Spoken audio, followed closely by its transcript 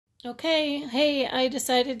Okay, hey, I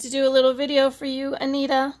decided to do a little video for you,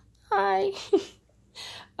 Anita. Hi.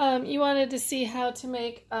 You wanted to see how to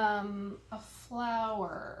make a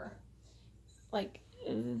flower like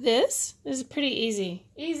this. This is pretty easy.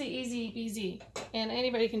 Easy, and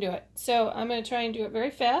anybody can do it. So I'm going to try and do it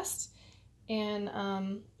very fast, and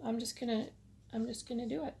I'm just gonna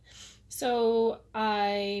do it. So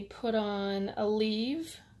I put on a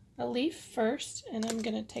leaf first, and I'm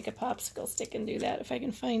gonna take a popsicle stick and do that if I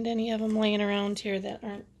can find any of them laying around here that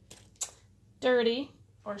aren't dirty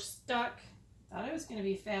or stuck. Thought it was gonna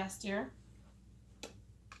be fast here.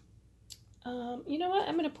 You know what?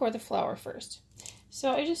 I'm gonna pour the flour first.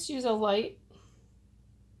 So I just use my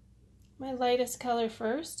lightest color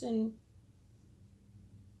first, and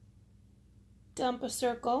dump a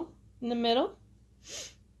circle in the middle.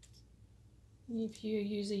 If you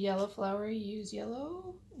use a yellow flower, you use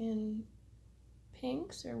yellow and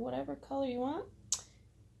pinks or whatever color you want.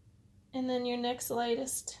 And then your next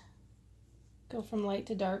lightest, go from light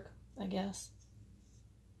to dark, I guess.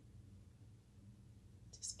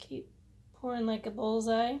 Just keep pouring like a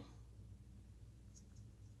bullseye.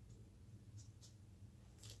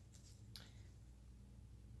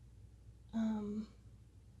 I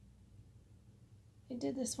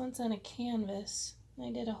did this once on a canvas.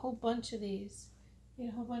 I did a whole bunch of these. I did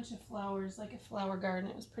a whole bunch of flowers, like a flower garden.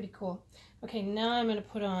 It was pretty cool. Okay, now I'm going to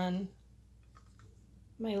put on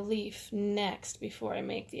my leaf next before I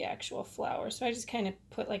make the actual flower. So I just kind of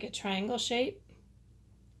put like a triangle shape,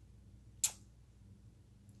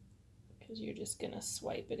 because you're just going to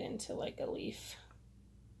swipe it into like a leaf.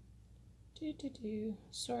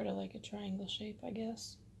 Sort of like a triangle shape, I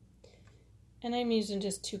guess. And I'm using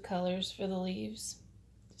just 2 colors for the leaves.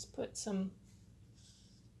 Just put some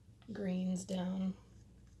greens down.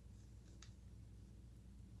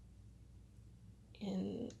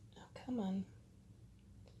 And, oh, come on.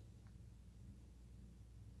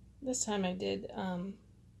 This time I did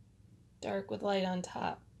dark with light on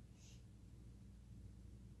top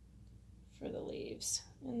for the leaves.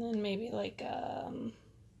 And then maybe like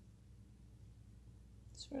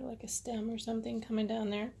sort of like a stem or something coming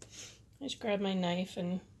down there. I just grab my knife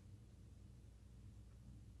and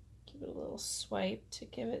give it a little swipe to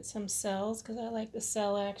give it some cells, because I like the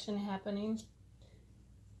cell action happening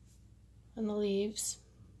on the leaves.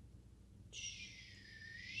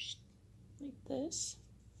 Like this.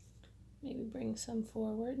 Maybe bring some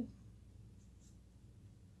forward.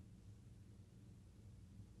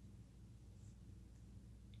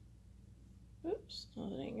 Oops,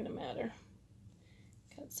 no, that ain't gonna matter.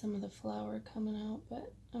 Got some of the flower coming out,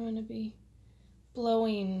 but I'm gonna be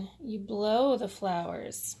blowing. You blow the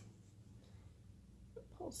flowers.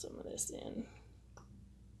 Pull some of this in.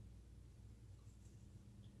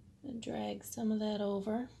 And drag some of that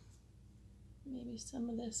over. Maybe some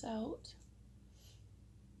of this out.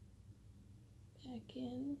 Back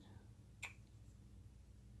in.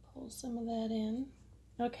 Pull some of that in.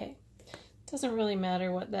 Okay. Doesn't really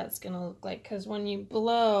matter what that's going to look like, because when you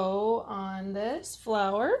blow on this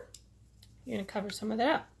flower, you're going to cover some of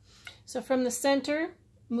that up. So from the center,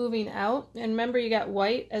 moving out, and remember you got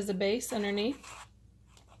white as a base underneath,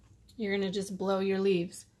 you're going to just blow your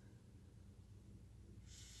leaves.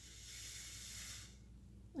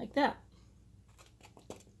 Like that.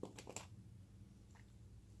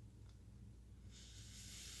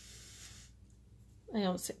 I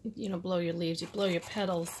don't say, blow your leaves, you blow your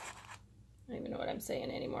petals. I don't even know what I'm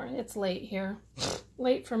saying anymore. It's late here.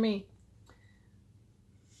 Late for me.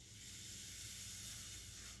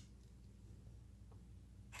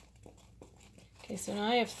 Okay, so now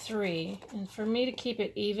I have 3. And for me to keep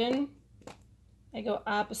it even, I go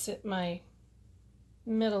opposite my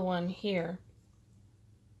middle one here.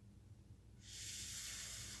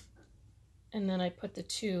 And then I put the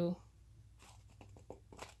 2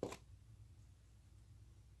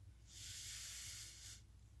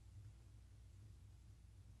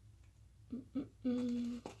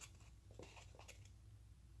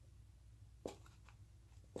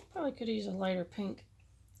 Probably could use a lighter pink,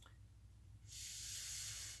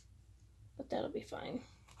 but that'll be fine.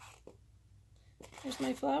 There's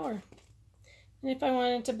my flower. And if I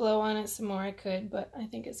wanted to blow on it some more, I could, but I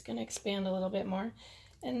think it's going to expand a little bit more.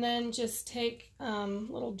 And then just take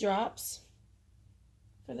little drops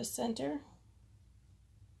for the center.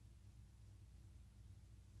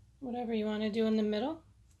 Whatever you want to do in the middle.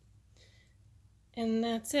 And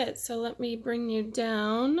that's it. So let me bring you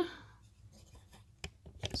down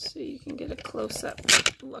so you can get a close-up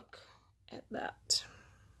look at that.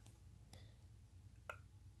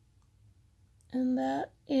 And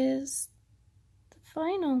that is the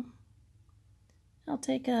final. I'll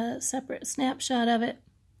take a separate snapshot of it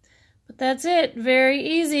But that's it. Very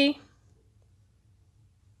easy.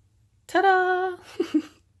 Ta-da!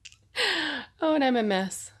 Oh, and I'm a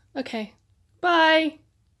mess. Okay. Bye.